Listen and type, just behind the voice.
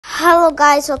Hello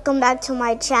guys, welcome back to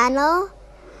my channel.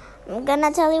 I'm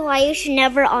gonna tell you why you should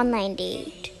never online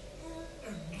date.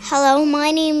 Hello,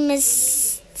 my name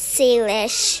is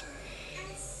Salish.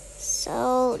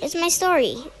 So, it's my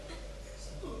story.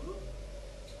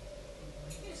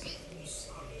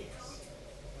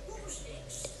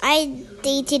 I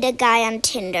dated a guy on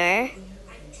Tinder.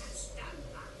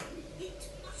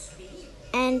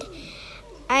 And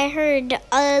I heard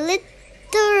a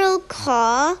literal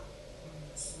call.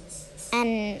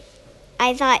 And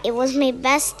I thought it was my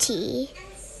bestie.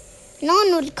 No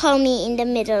one would call me in the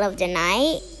middle of the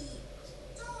night.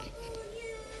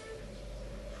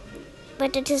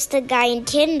 But it was the guy in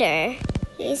Tinder.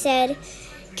 He said,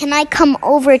 "Can I come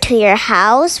over to your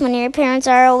house when your parents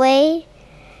are away?"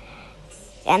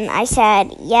 And I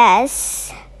said,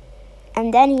 "Yes."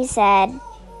 And then he said,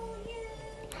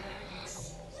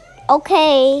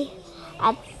 "Okay,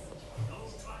 at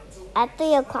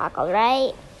 3 o'clock, all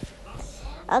right?"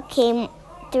 Okay,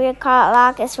 3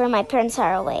 o'clock is when my parents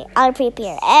are away. I'll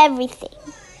prepare everything.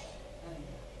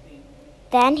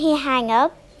 Then he hung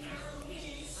up.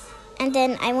 And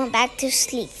then I went back to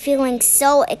sleep feeling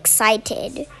so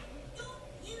excited.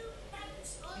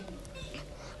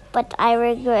 But I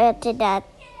regretted that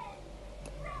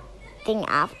thing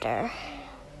after.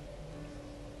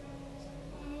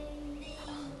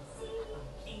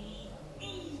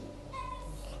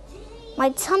 My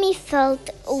tummy felt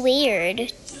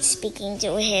weird speaking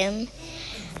to him.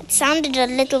 It sounded a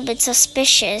little bit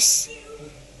suspicious.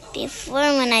 Before,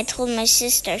 when I told my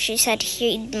sister, she said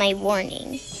heed my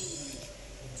warning.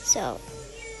 So,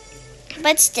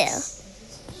 but still,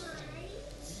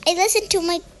 I listened to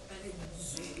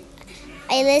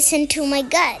my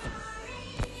gut.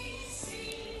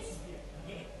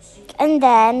 And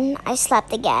then I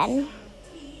slept again.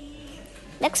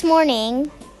 Next morning,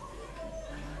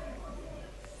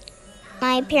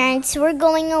 my parents were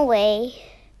going away.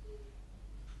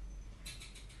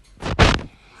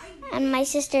 And my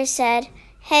sister said,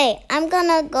 "Hey, I'm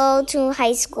gonna go to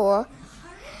high school.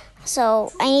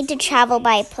 So I need to travel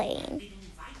by plane."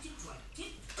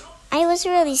 I was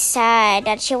really sad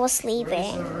that she was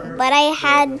leaving, but I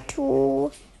had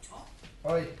to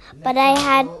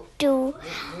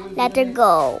let her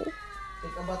go.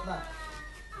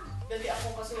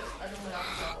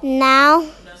 Now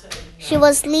she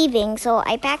was leaving, so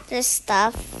I packed her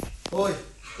stuff.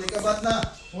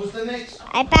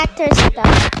 I packed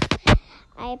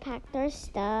her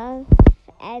stuff,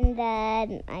 and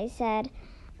then I said,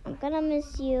 "I'm gonna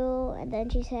miss you." And then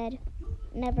she said,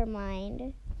 "Never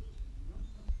mind."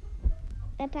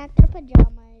 I packed her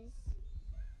pajamas.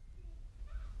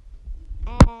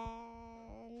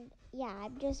 And yeah,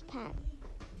 I've just packed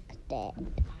it.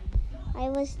 I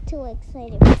was too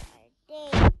excited for our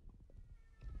date.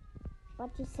 But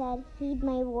she said, "Heed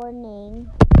my warning."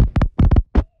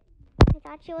 I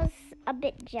thought she was a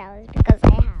bit jealous because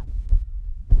I have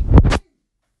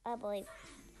a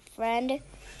boyfriend.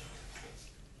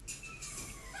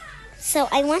 So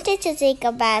I wanted to take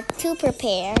a bath to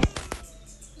prepare.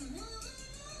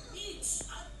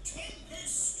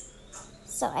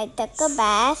 So I took a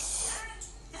bath.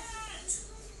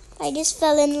 I just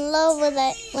fell in love with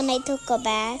it when I took a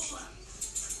bath.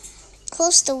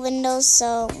 Closed the windows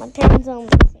so my parents won't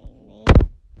be seeing me.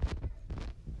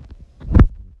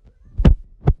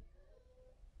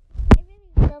 I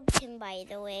really loved him, by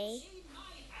the way.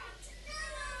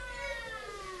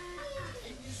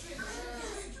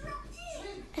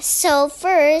 So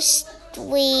first,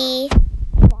 we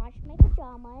washed my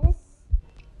pajamas.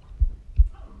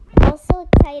 I was so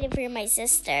excited for my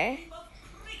sister.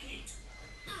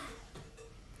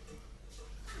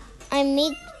 I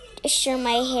made sure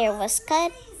my hair was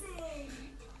cut,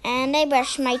 and I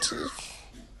brushed my teeth.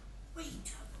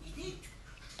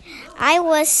 I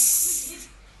was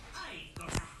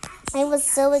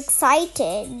so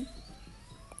excited.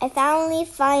 I finally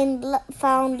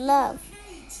found love.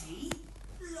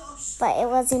 But it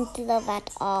wasn't love at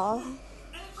all.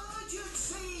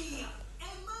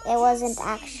 It wasn't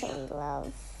actually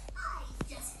love.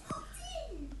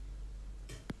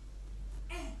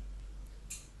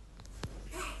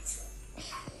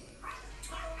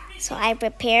 So I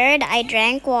prepared, I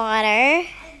drank water.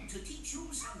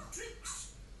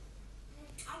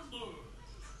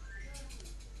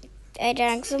 I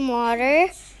drank some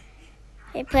water.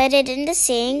 I put it in the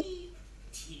sink.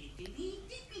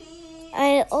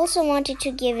 I also wanted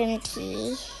to give him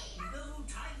tea.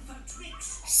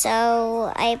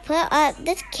 So I put up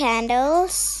the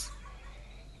candles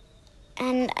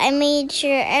and I made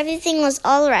sure everything was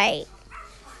all right.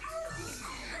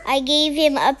 I gave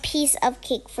him a piece of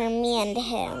cake for me and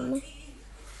him.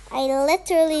 I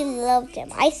literally loved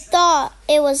him. I thought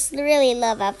it was really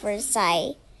love at first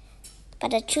sight,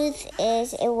 but the truth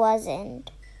is it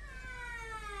wasn't.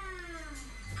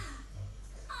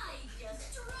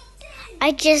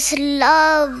 I just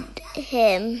loved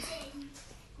him.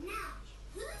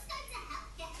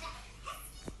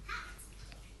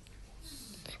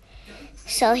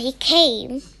 So he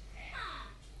came.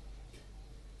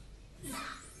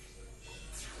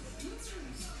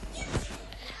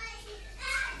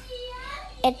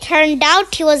 It turned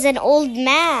out he was an old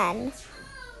man.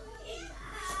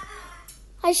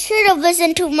 I should have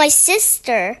listened to my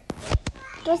sister.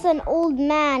 It was an old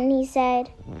man. He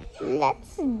said,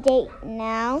 "Let's date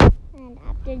now. And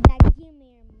after that, give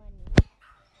me your money."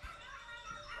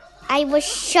 I was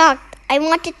shocked. I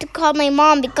wanted to call my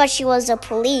mom because she was a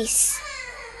police.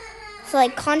 So I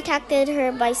contacted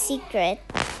her by secret.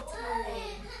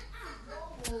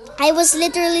 I was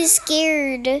literally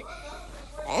scared.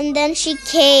 And then she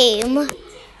came.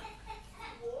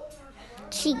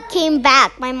 She came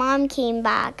back. My mom came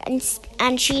back.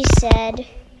 And she said,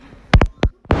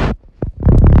 "Why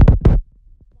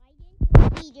didn't you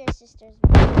feed your sister's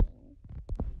brain?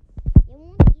 You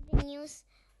won't even use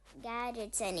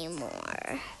gadgets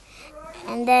anymore."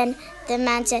 And then the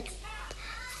man said,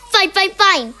 "Fine, fine,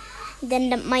 fine."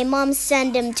 Then my mom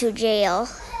sent him to jail.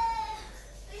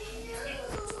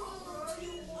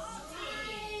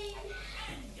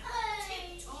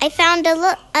 I found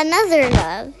another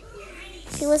love.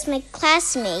 He was my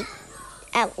classmate.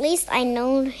 At least I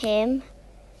know him.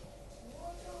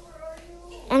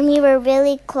 And we were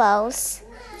really close.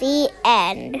 The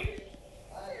end.